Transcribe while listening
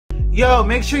Yo,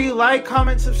 make sure you like,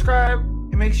 comment, subscribe,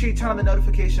 and make sure you turn on the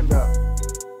notification bell.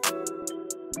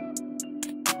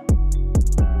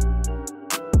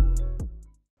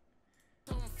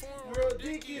 Real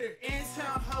dick eater,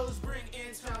 in-town hoes bring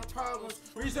in-town problems.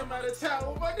 Reason I'm out of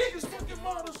town with my niggas fucking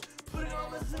models. Put it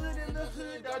on the hood, in the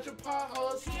hood, dodge your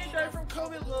potholes. He ain't died from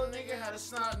COVID, little nigga had a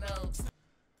snot nose.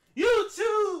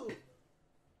 YouTube!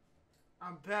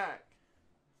 I'm back.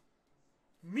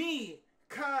 Me,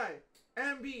 Kai,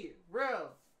 MB,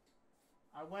 Real.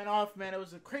 I went off, man. It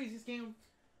was the craziest game.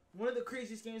 One of the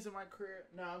craziest games of my career.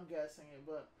 No, I'm guessing it,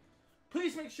 but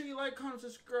please make sure you like, comment,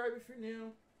 subscribe if you're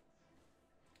new.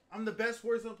 I'm the best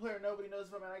Warzone player nobody knows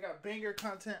about, man. I got banger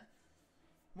content,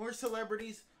 more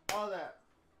celebrities, all that.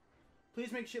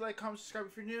 Please make sure you like, comment, subscribe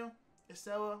if you're new.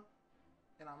 Estella,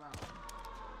 and I'm out.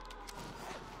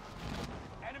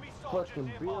 Enemy soldier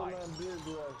nearby.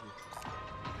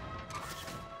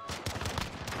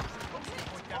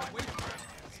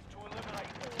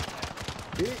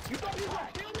 You thought you were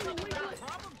killing me?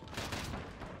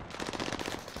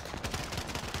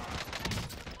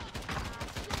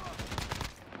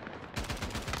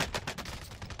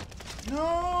 No,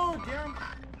 damn.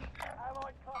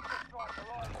 Allied cluster strike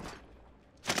arriving.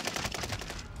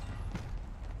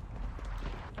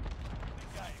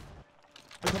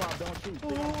 Come on, don't shoot.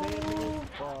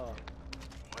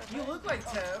 You look like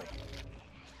Tev.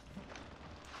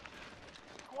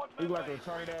 You like a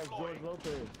retarded ass George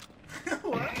Lopez.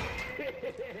 What?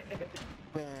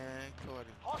 Man,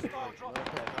 Cody. Hostile drop. I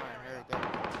ain't heard that.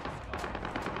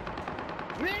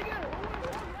 Nigga, who's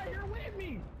right here with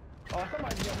me? Oh,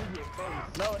 somebody got me get face.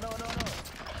 No.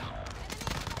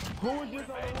 Who was just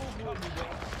on the roof with me, bro?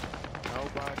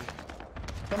 Nobody.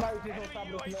 Somebody was just on top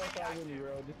of the snow side with me,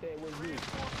 bro. Just say it was you.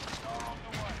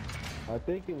 I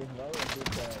think it was Noah this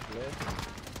time, man.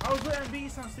 I was letting B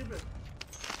sound stupid.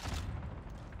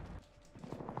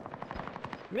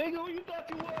 Nigga, who you thought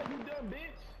you was, you dumb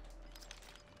bitch?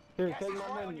 Here, take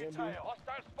my money, MB.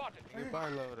 Hostile spotted. You buy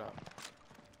load up.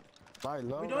 Buy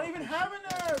load. We don't even have a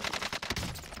nerve.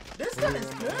 This gun is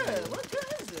good. What gun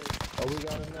is it? Oh, we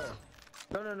got it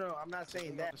now. No, I'm not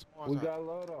saying that. We got a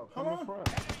load up. Come in front.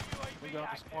 Nigga on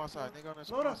the small side. Nigga on the Load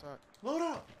small up. side. Load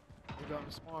up. Nigga on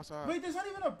the small side. Wait, there's not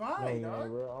even a buy, No, dog.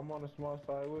 bro. I'm on the small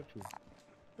side with you.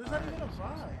 There's not even a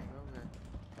buy.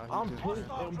 I'm pissed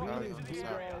on beating big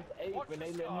ass ape and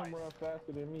they let him run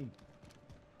faster than me.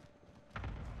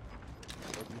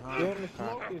 Yeah, the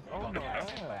smoke is on my ass.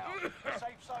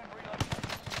 Safe zone relocated.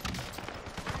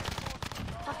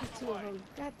 Fucking two of them.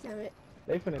 God damn it.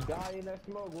 They finna die in that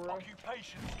smoke, bro.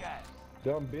 Occupation scan.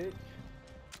 Dumb bitch.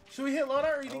 Should we hit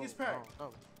loadout or you think it's packed?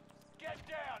 No. Get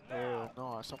down now.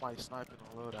 No, somebody sniping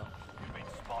on loadout. You've been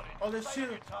spotted. Oh, there's Stay on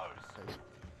two. your toes.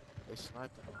 They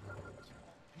sniping on loadout.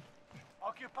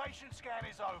 Occupation scan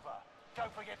is over.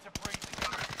 Don't forget to breathe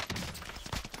again.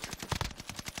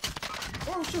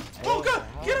 Oh, shit. Oh, God.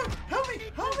 Get him. Help me.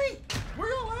 Help me. Where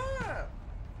y'all at?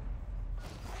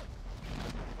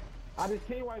 I just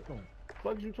can't wipe him.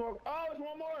 Fuck you talking? Oh, it's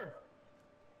one more.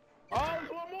 Oh,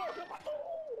 it's one more. Come on.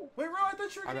 Oh. Wait, Ro, I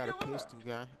thought you were I going got to a get pistol,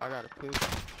 guy. I got a pistol.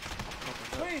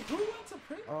 Wait, who went to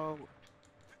prison? Oh.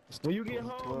 When you get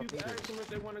home, you can ask them if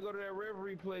they want to go to that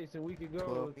reverie place and we can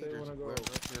go if they want to go.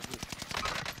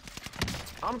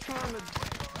 I'm trying to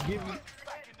give you.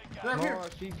 Right here. No,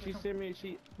 she sent me.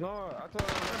 No, I told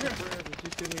her I'm friends and she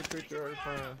sent me a picture of her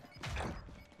friend.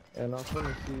 And I'm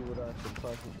gonna see what I can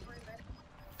possibly.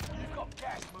 You've got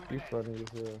gas moving You funny as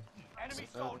hell. Enemy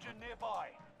soldier nearby.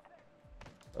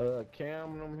 Cam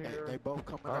and them here. They both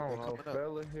coming I up. don't They know, coming up.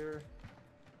 fella here.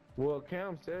 Well,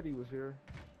 Cam said he was here.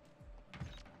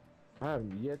 I have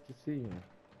yet to see him.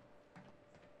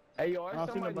 Hey, yo, there's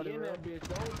somebody in that bitch,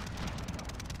 though.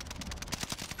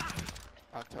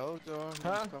 I told y'all he was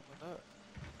coming up.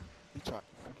 He tried.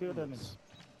 I killed that nigga.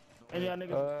 Any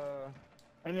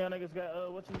y'all niggas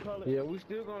got what you call it? Yeah, we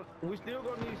still gonna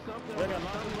need something. They got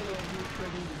something to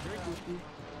drink with you.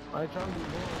 I ain't trying to be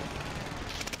boring.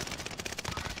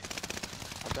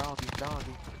 I downed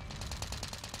him.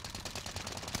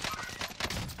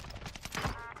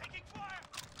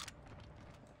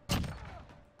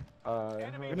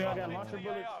 Enemy I got launcher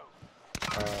bullets.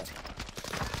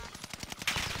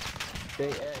 They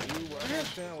at you, what I'm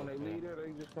saying, when they leave there,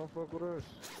 they just come fuck with us.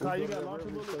 Nah, you got launcher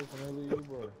bullets? When they leave you,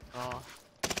 bro.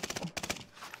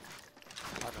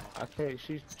 I can't,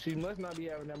 she must not be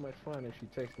having that much fun if she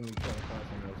texting me trying to find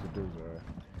something else to do,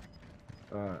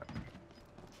 alright.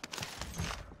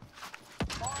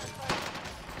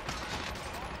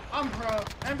 I'm proud.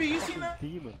 MB, you seen that?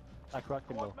 I cracked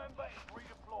him though. Squad member is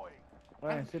redeploying.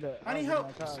 I didn't see that. I need help.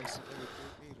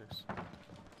 Meters.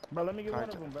 Bro, let me get one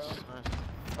of them, bro.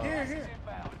 Here.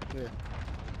 here.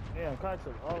 Yeah, car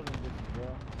took all of them bitches, bro.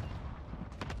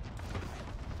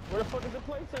 Where the fuck is the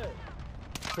place at?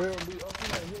 Here, B. Oh,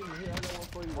 somebody hit me. Here, I got one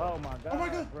for you. Oh my god. Oh my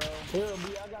god. Bro. Here,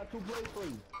 B. I got 2 plates for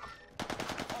you.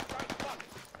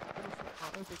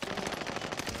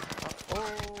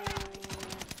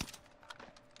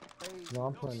 No,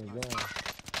 I'm playing the game.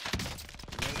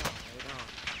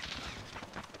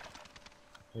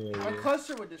 Yeah, My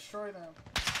cluster would destroy them.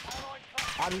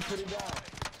 I just put it down.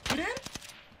 You did?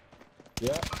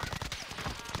 Yeah.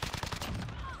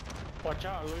 Watch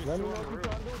out, Luis. Let me know what you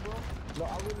trying to do, bro. No,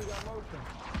 I really got motion.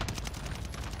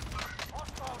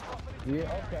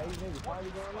 Yeah, okay. These niggas finally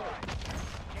going up.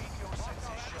 Keep your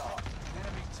senses sharp. The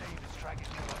enemy team is tracking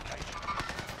your location.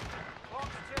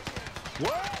 Clock's ticking.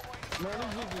 What? Man,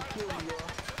 these niggas killed me, yo.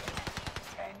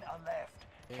 10 are left.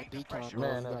 Yeah, Keep the decon, pressure bro.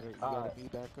 Man, You that's gotta alright. be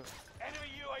back up. Enemy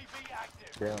UAV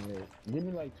active. Damn it. Give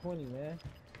me like 20, man.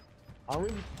 I'm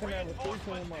really gonna have a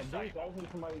threesome with my bitch. I just need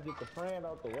somebody to get the friend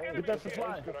out the way. Get that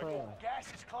supply. Extra friend. Gas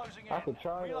is closing in. I could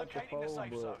try it at the Relocating the phone,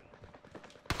 safe but zone.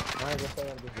 I ain't gonna say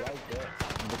I'm just like that.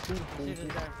 But See this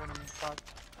guy in front of me. Fuck.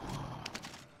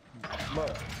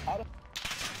 but I don't.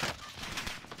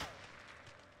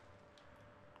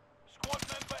 Squad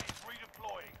member is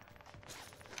redeploying.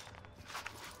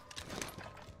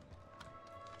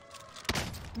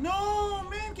 No,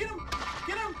 man, get him!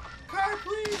 Get him! Kai,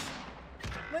 please!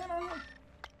 Land on him!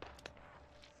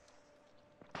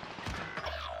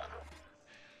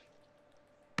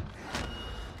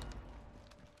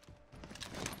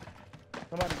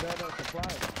 Somebody grab that supply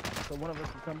so one of us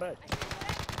can come back.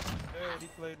 Yeah, he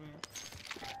played me.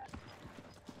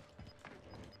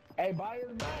 Hey, buy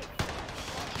his back.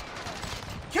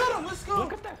 Kill him! Let's go!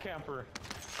 Look at that camper.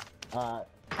 Alright.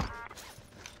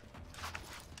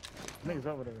 Niggas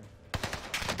over there.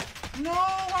 No,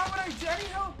 why would I Jenny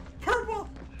help? Purple!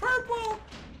 Purple!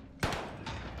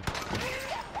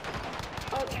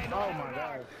 Okay, Oh my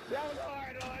god. That was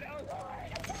hard, Lord. That was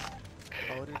hard.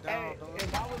 Hold it Hey, down, dog.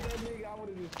 if I was that nigga, I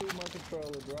would've just threw my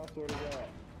controller, bro. I swear to God.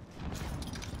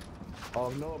 Oh,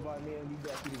 know about me and we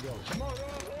got you to go. Come on, roll.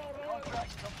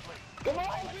 Contract complete. Come on,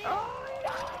 Oh,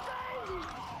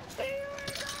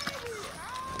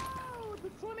 the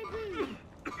 20B.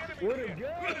 where the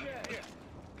gun at?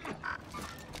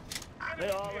 They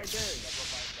all right there.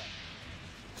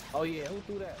 Oh yeah, who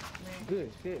threw that?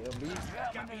 Good shit, LB.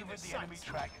 Outmaneuvered the enemy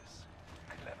trackers.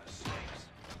 Clever snakes.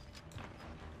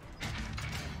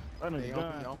 I know Hey, you on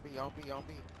done. me, on me, on me, on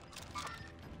me.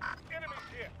 Enemies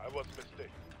here. I was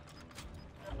mistaken.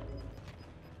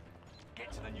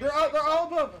 Get to the new They're safe all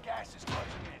zone. above him. Gas is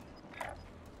closing in.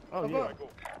 Oh Above. yeah. I go.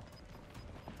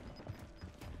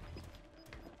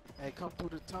 Hey, come through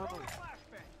the tunnel.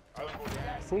 I'll go.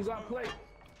 Who got plate?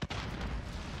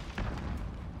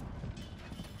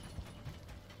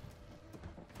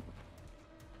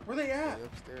 Where they at? Hey,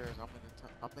 upstairs. I'm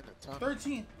in the tunnel.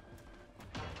 13.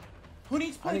 Who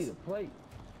needs I need plates? a plate.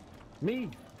 Me.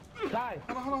 Kai.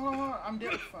 Hold on. I'm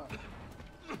dead. Fuck.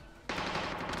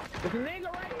 There's a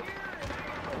nigga right here and I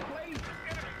got no plate.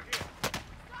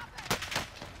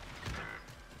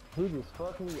 He just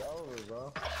fucked me over,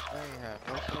 bro. I ain't have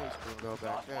no place to go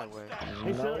back that way.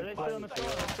 They No still in the plate.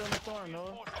 storm. They still in the storm,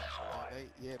 Noah.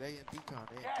 Yeah, they in decon.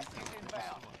 They in Gas is decon.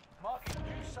 inbound. Marking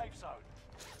new safe zone.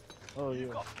 Oh You've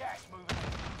yeah. got gas moving in.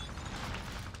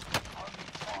 Only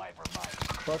 5 remain.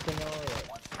 Fucking Noah.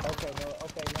 Okay,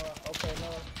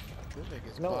 Noah. This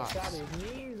nigga's Noah box. shot his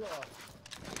knees off.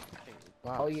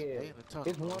 Box. Oh yeah. They in the tunnel.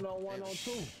 It's bro. 1-on-1 on And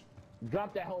 2.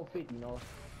 Drop that whole 50, Noah.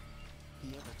 He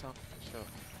in the tunnel for sure.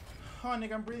 Oh,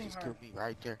 nigga, I'm He breathing just hard. killed me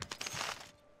right there.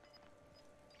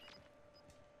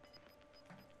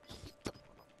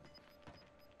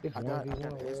 It's I got 1v1, an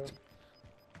bro. ST.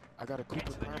 I got a Get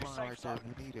Cooper to the new Prime safe right there zone. if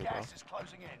you need it, bro. Gas is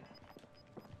closing in.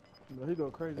 But he go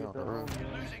crazy Yeah, at that bro. home, You're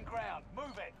man. losing ground.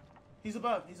 Move it. He's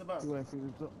above. You ain't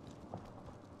seen it.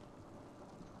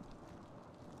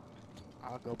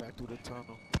 I'll go back through the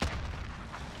tunnel.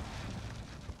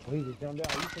 Oh, he just jumped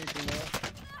out. You think you know?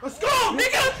 Let's go,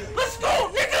 nigga! Let's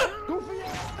go, nigga! Goofy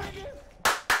ass nigga!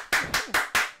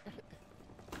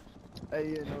 Hey,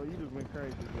 yeah, no, you just went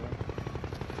crazy, bro.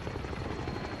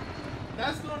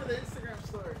 That's going to the Instagram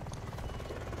story.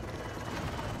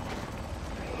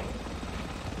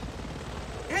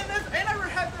 And I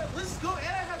had that. Let's go. And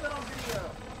I have that on video.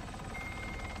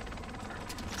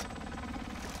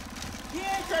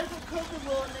 Yeah, tried to cook a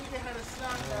little nigga had a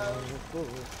snot nose.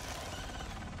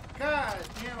 God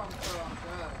damn, I'm so on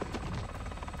God.